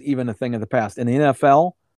is even a thing of the past. In the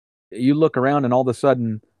NFL, you look around and all of a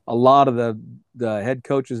sudden, a lot of the head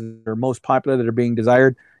coaches that are most popular, that are being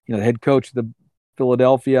desired, the head coach of the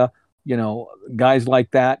Philadelphia, guys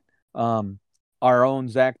like that. Our own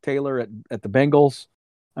Zach Taylor at the Bengals.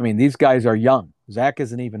 I mean, these guys are young. Zach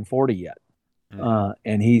isn't even 40 yet.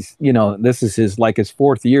 And he's, this is his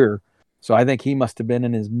fourth year. So I think he must have been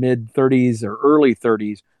in his mid 30s or early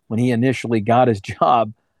 30s when he initially got his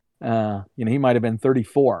job. He might have been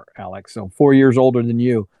 34, Alex. So 4 years older than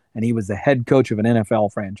you. And he was the head coach of an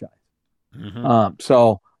NFL franchise.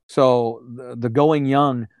 So the going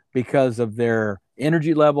young, because of their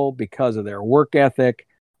energy level, because of their work ethic,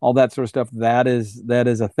 all that sort of stuff, that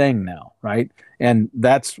is a thing now, right? And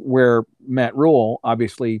that's where Matt Rule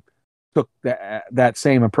obviously took that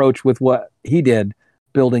same approach with what he did,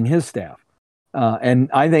 building his staff. And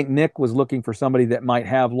I think Nick was looking for somebody that might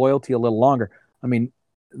have loyalty a little longer. I mean,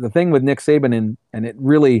 the thing with Nick Saban, and it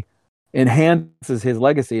really enhances his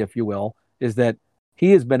legacy, if you will, is that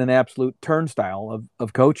he has been an absolute turnstile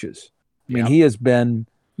of coaches. I mean, he has been,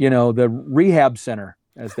 the rehab center,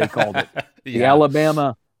 as they called it, the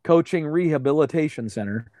Alabama Coaching Rehabilitation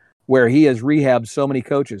Center, where he has rehabbed so many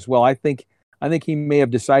coaches. Well, I think he may have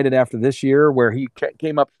decided after this year, where he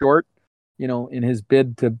came up short, in his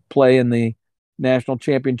bid to play in the national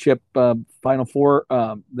championship Final Four,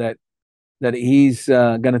 that he's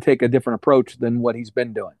going to take a different approach than what he's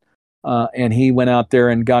been doing. And he went out there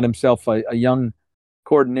and got himself a young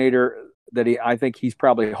coordinator that I think he's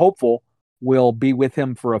probably hopeful will be with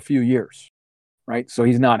him for a few years, right? So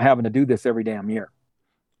he's not having to do this every damn year.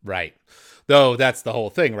 Right. Though that's the whole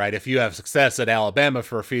thing, right? If you have success at Alabama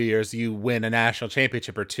for a few years, you win a national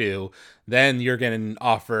championship or two, then you're getting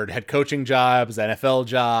offered head coaching jobs, NFL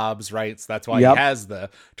jobs, right? So that's why he has the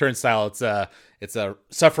turnstile. It's a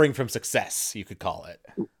suffering from success, you could call it.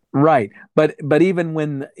 Right. But even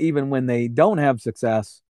when they don't have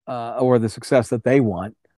success, or the success that they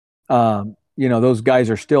want, those guys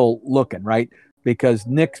are still looking, right? Because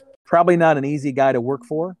Nick's probably not an easy guy to work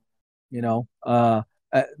for,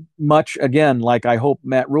 much again, like I hope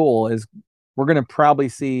Matt Rule is. We're going to probably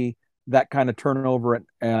see that kind of turnover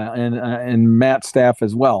in Matt's staff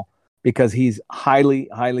as well, because he's highly,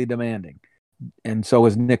 highly demanding. And so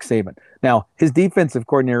is Nick Saban. Now, his defensive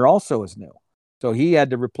coordinator also is new. So he had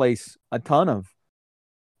to replace a ton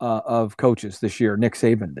of coaches this year. Nick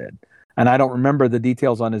Saban did. And I don't remember the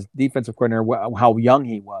details on his defensive coordinator, how young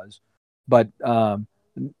he was. But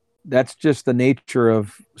that's just the nature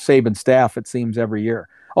of Saban's staff, it seems, every year.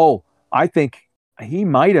 Oh, I think he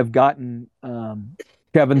might have gotten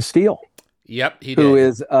Kevin Steele. Yep, he did. Who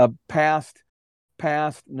is a past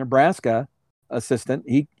Nebraska assistant.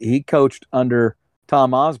 He coached under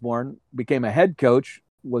Tom Osborne, became a head coach,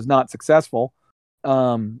 was not successful,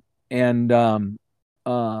 and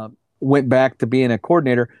went back to being a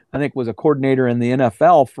coordinator. I think was a coordinator in the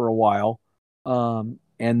NFL for a while.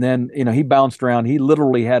 And then, he bounced around. He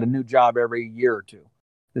literally had a new job every year or two.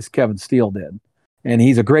 This Kevin Steele did. And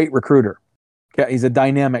he's a great recruiter. He's a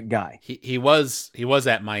dynamic guy. He was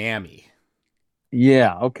at Miami.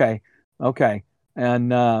 Yeah. Okay.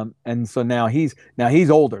 And so now he's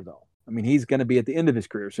older though. I mean, he's going to be at the end of his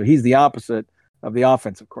career. So he's the opposite of the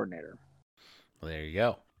offensive coordinator. Well, there you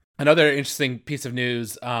go. Another interesting piece of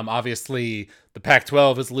news. Obviously the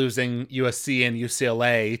Pac-12 is losing USC and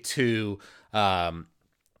UCLA to,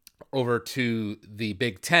 over to the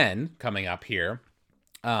Big Ten coming up here.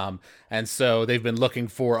 And so they've been looking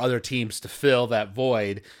for other teams to fill that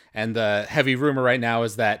void. And the heavy rumor right now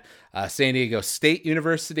is that San Diego State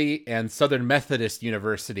University and Southern Methodist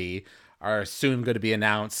University are soon going to be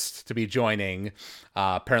announced to be joining.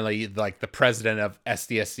 Apparently, like the president of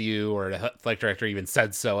SDSU or the athletic director even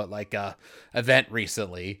said so at like a event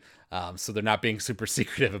recently. So they're not being super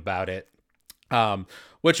secretive about it.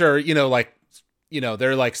 Which are,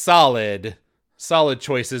 they're like solid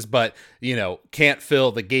choices, but, can't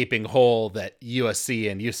fill the gaping hole that USC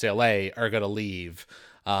and UCLA are going to leave.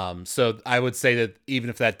 So I would say that even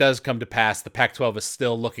if that does come to pass, the Pac-12 is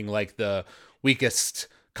still looking like the weakest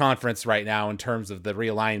conference right now in terms of the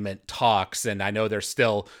realignment talks. And I know they're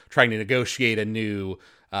still trying to negotiate a new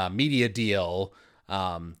media deal.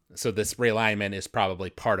 So this realignment is probably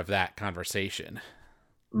part of that conversation.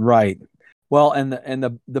 Right. Well, and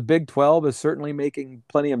the Big 12 is certainly making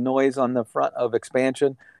plenty of noise on the front of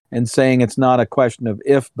expansion and saying it's not a question of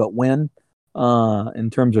if but when in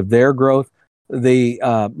terms of their growth. The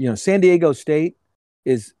San Diego State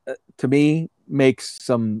is to me makes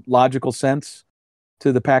some logical sense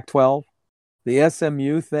to the Pac-12. The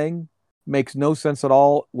SMU thing makes no sense at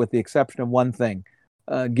all, with the exception of one thing: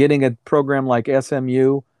 getting a program like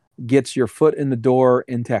SMU gets your foot in the door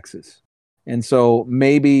in Texas. And so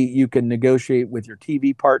maybe you can negotiate with your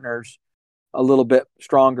TV partners a little bit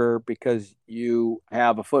stronger because you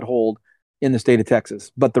have a foothold in the state of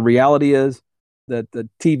Texas. But the reality is that the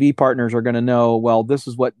TV partners are going to know, well, this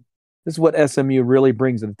is what SMU really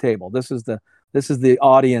brings to the table. This is the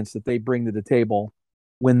audience that they bring to the table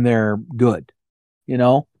when they're good.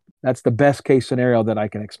 That's the best case scenario that I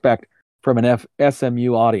can expect from an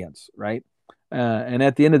SMU audience, right? And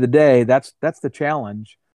at the end of the day, that's the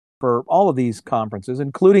challenge for all of these conferences,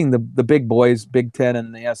 including the big boys, Big Ten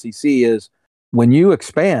and the SEC, is when you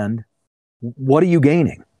expand, what are you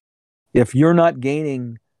gaining? If you're not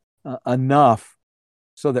gaining enough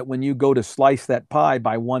so that when you go to slice that pie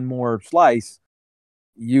by one more slice,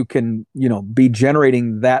 you can, be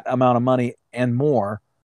generating that amount of money and more,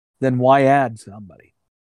 then why add somebody,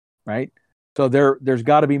 right? So there's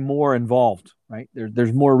got to be more involved, right?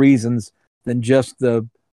 There's more reasons than just the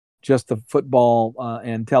football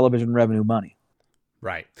and television revenue money.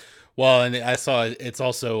 Right. Well, and I saw it's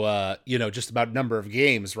also, just about number of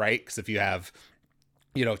games, right? Because if you have,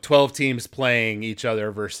 12 teams playing each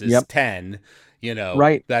other versus 10,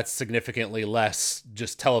 right, that's significantly less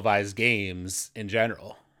just televised games in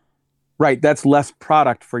general. Right. That's less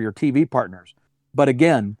product for your TV partners. But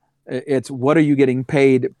again, it's what are you getting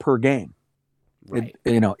paid per game? Right.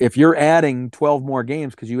 If you're adding 12 more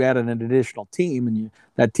games because you added an additional team and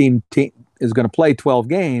that team is going to play 12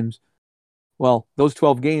 games, well, those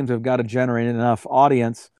 12 games have got to generate enough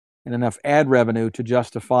audience and enough ad revenue to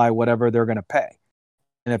justify whatever they're going to pay.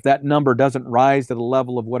 And if that number doesn't rise to the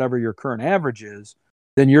level of whatever your current average is,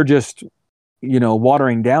 then you're just,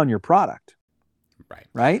 watering down your product. Right.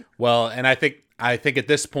 Right. Well, and I think at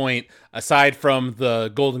this point, aside from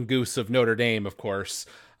the Golden Goose of Notre Dame, of course,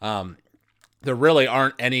 there really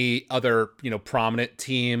aren't any other, prominent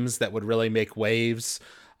teams that would really make waves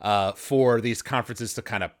for these conferences to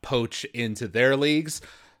kind of poach into their leagues,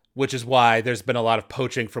 which is why there's been a lot of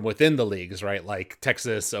poaching from within the leagues, right? Like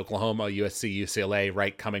Texas, Oklahoma, USC, UCLA,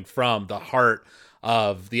 right? Coming from the heart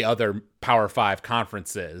of the other Power 5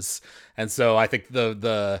 conferences. And so I think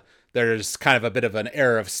there's kind of a bit of an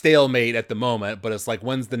air of stalemate at the moment, but it's like,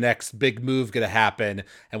 when's the next big move going to happen?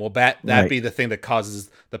 And will that be the thing that causes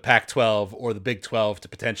the Pac-12 or the Big 12 to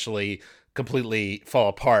potentially completely fall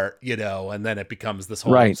apart, and then it becomes this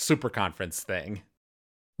whole super conference thing.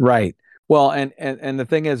 Right. Well, and the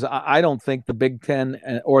thing is, I don't think the Big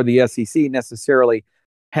Ten or the SEC necessarily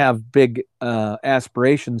have big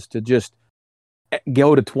aspirations to just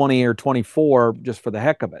go to 20 or 24 just for the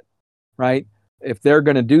heck of it, right? If they're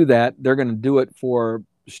going to do that, they're going to do it for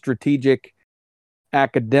strategic,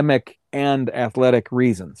 academic, and athletic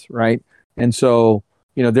reasons, right? And so,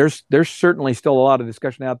 there's certainly still a lot of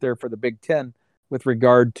discussion out there for the Big Ten with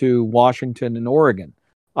regard to Washington and Oregon.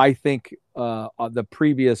 I think the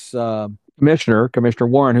previous Commissioner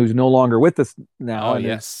Warren, who's no longer with us now,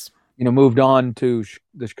 yes, moved on to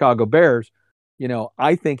the Chicago Bears.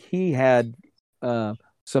 I think he had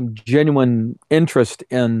some genuine interest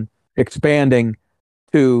in expanding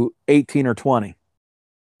to 18 or 20,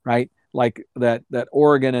 right? Like that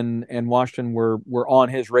Oregon and Washington were on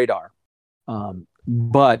his radar.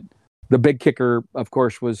 But the big kicker, of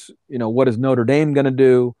course, was, what is Notre Dame going to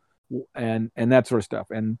do, and that sort of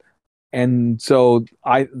stuff. And so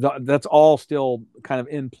that's all still kind of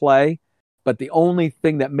in play. But the only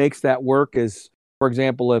thing that makes that work is, for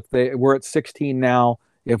example, if we're at 16 now,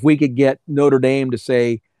 if we could get Notre Dame to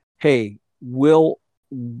say, hey, we'll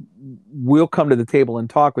come to the table and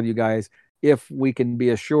talk with you guys if we can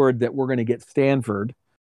be assured that we're going to get Stanford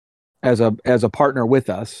as a partner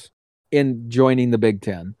with us, in joining the Big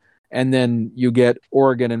Ten. And then you get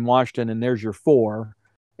Oregon and Washington, and there's your 4.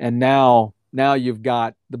 And now you've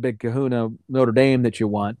got the big kahuna, Notre Dame, that you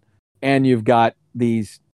want. And you've got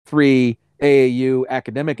these 3 AAU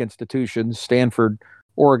academic institutions, Stanford,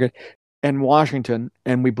 Oregon, and Washington,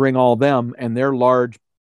 and we bring all them and their large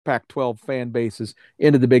Pac-12 fan bases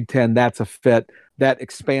into the Big Ten. That's a fit that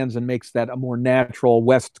expands and makes that a more natural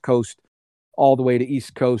West Coast all the way to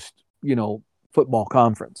East Coast, football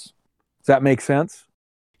conference. Does that make sense?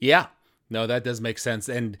 Yeah, no, that does make sense.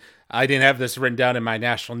 And I didn't have this written down in my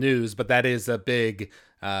national news, but that is a big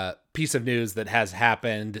piece of news that has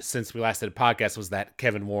happened since we last did a podcast, was that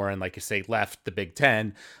Kevin Warren, like you say, left the Big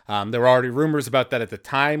Ten. There were already rumors about that at the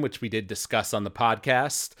time, which we did discuss on the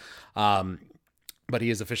podcast. But he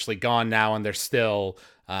is officially gone now, and there still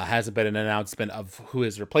hasn't been an announcement of who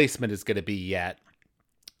his replacement is going to be yet.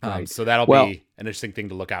 Right. So that'll be an interesting thing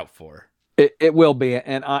to look out for. It will be,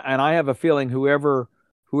 and I have a feeling whoever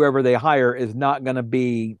they hire is not going to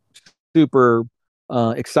be super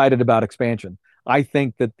excited about expansion. I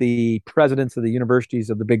think that the presidents of the universities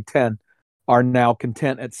of the Big Ten are now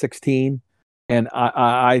content at 16, and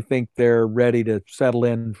I think they're ready to settle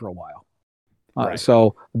in for a while. Right.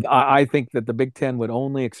 So I think that the Big Ten would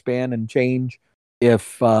only expand and change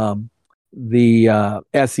if the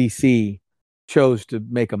SEC chose to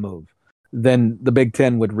make a move. Then the Big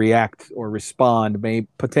Ten would react or respond,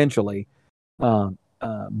 potentially.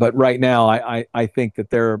 But right now, I think that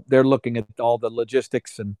they're looking at all the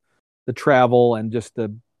logistics and the travel and just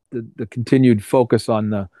the continued focus on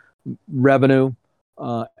the revenue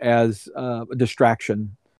as a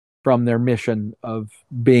distraction from their mission of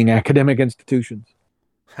being academic institutions.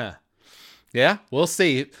 Huh. Yeah, we'll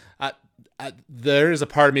see. There is a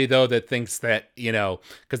part of me, though, that thinks that,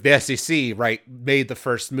 because the SEC, right, made the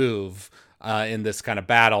first move in this kind of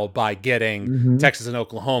battle by getting Texas and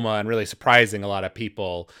Oklahoma and really surprising a lot of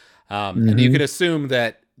people. And you can assume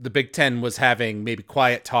that the Big Ten was having maybe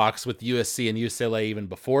quiet talks with USC and UCLA even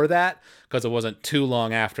before that, because it wasn't too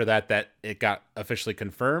long after that it got officially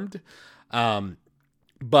confirmed.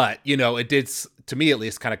 But, it did, to me at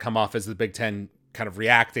least, kind of come off as the Big Ten kind of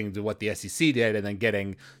reacting to what the SEC did and then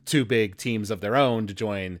getting 2 big teams of their own to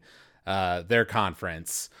join their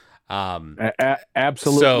conference.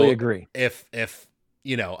 Absolutely agree. If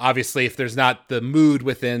obviously if there's not the mood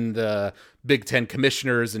within the Big Ten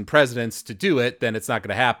commissioners and presidents to do it, then it's not going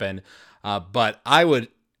to happen. But I would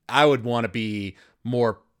want to be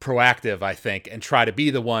more proactive, I think, and try to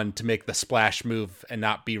be the one to make the splash move and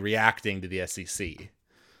not be reacting to the SEC.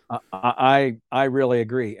 I really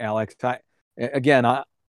agree, Alex.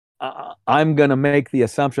 I'm going to make the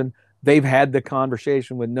assumption they've had the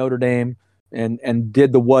conversation with Notre Dame and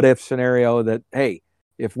did the what if scenario that, hey,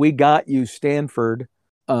 if we got you Stanford,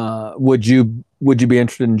 would you be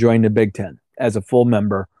interested in joining the Big Ten as a full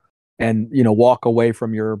member and walk away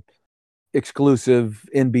from your exclusive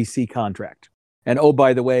NBC contract? And oh,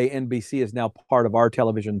 by the way, NBC is now part of our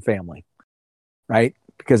television family, right?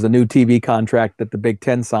 Because the new TV contract that the Big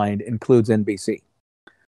Ten signed includes NBC.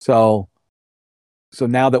 So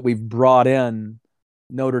now that we've brought in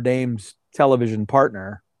Notre Dame's television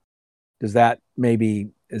partner, is that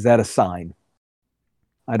a sign?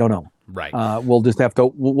 I don't know. Right. We'll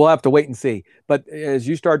have to wait and see. But as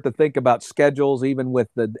you start to think about schedules, even with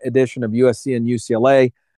the addition of USC and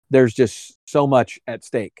UCLA, there's just so much at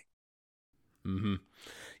stake. Mm-hmm.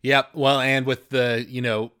 Yep. Well, and with the,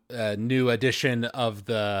 new addition of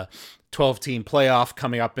the 12-team playoff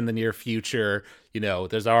coming up in the near future,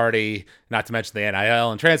 there's already, not to mention the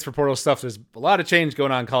NIL and transfer portal stuff, there's a lot of change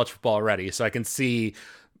going on in college football already. So I can see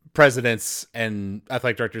presidents and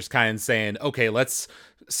athletic directors kind of saying, okay, let's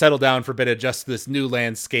settle down for a bit, adjust this new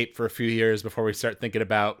landscape for a few years before we start thinking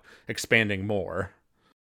about expanding more.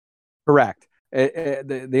 Correct.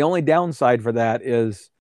 The only downside for that is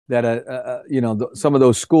that some of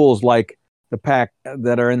those schools like the Pac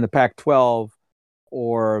that are in the Pac-12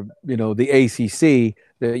 or the ACC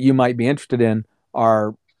that you might be interested in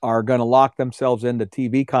are going to lock themselves into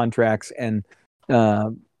TV contracts and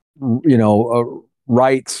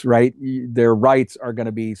rights. Right, their rights are going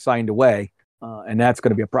to be signed away, and that's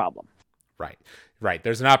going to be a problem. Right.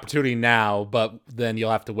 There's an opportunity now, but then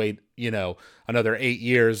you'll have to wait, another 8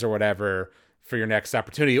 years or whatever for your next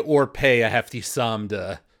opportunity, or pay a hefty sum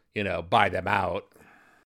to buy them out.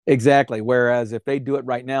 Exactly. Whereas if they do it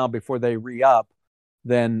right now before they re-up,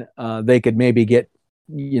 then they could maybe get,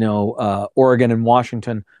 Oregon and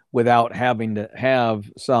Washington without having to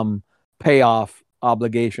have some payoff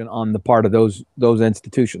obligation on the part of those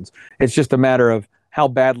institutions. It's just a matter of how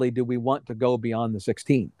badly do we want to go beyond the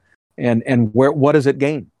 16, and what does it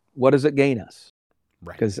gain? What does it gain us?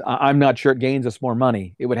 Right. because I'm not sure it gains us more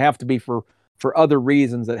money. It would have to be for other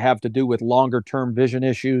reasons that have to do with longer term vision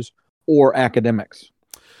issues or academics.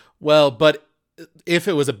 Well, but if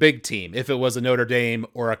it was a big team, if it was a Notre Dame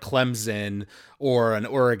or a Clemson or an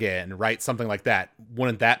Oregon, right, something like that,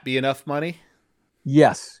 wouldn't that be enough money?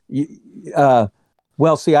 Yes.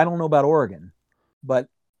 Well, see, I don't know about Oregon, but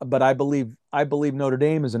I believe Notre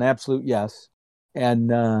Dame is an absolute yes, and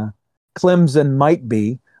Clemson might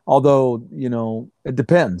be, although it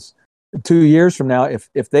depends. 2 years from now,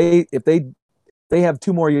 if they have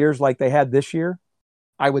 2 more years like they had this year,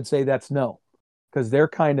 I would say that's no, because they're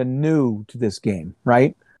kind of new to this game,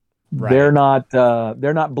 right? Right. They're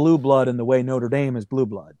not blue blood in the way Notre Dame is blue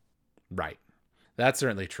blood. Right. That's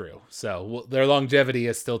certainly true. So their longevity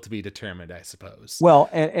is still to be determined, I suppose. Well,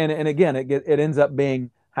 and again, it ends up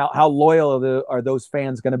being how loyal are those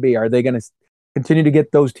fans going to be? Are they going to continue to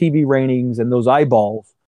get those TV ratings and those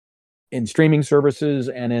eyeballs in streaming services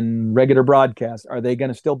and in regular broadcast? Are they going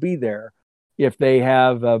to still be there if they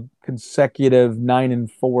have a consecutive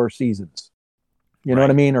 9-4 seasons? You know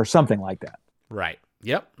what I mean? Or something like that. Right.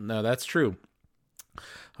 Yep. No, that's true.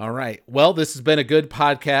 All right. Well, this has been a good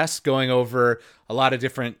podcast going over a lot of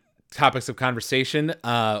different topics of conversation.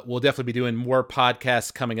 We'll definitely be doing more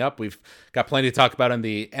podcasts coming up. We've got plenty to talk about in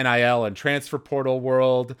the NIL and transfer portal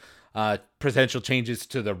world, potential changes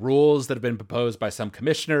to the rules that have been proposed by some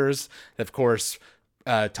commissioners. Of course,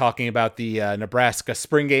 talking about the Nebraska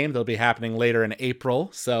spring game that'll be happening later in April.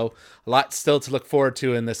 So a lot still to look forward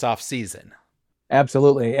to in this off season.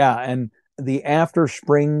 Absolutely. Yeah. And the after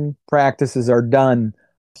spring practices are done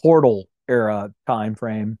portal era time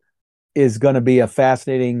frame is going to be a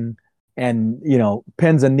fascinating and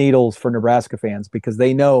pins and needles for Nebraska fans, because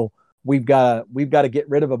they know we've got to get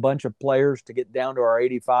rid of a bunch of players to get down to our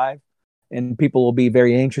 85, and people will be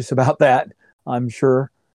very anxious about that, I'm sure.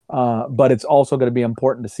 But it's also going to be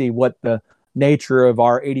important to see what the nature of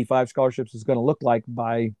our 85 scholarships is going to look like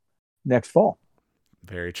by next fall.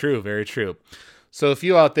 Very true. Very true. So if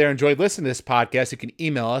you out there enjoyed listening to this podcast, you can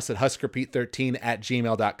email us at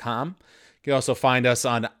huskerpete13@gmail.com. You can also find us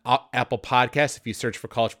on Apple Podcasts if you search for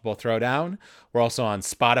College Football Throwdown. We're also on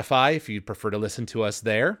Spotify if you'd prefer to listen to us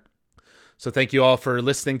there. So thank you all for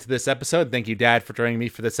listening to this episode. Thank you, Dad, for joining me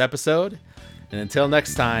for this episode. And until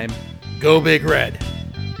next time, go Big Red.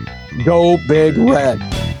 Go Big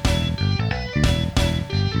Red.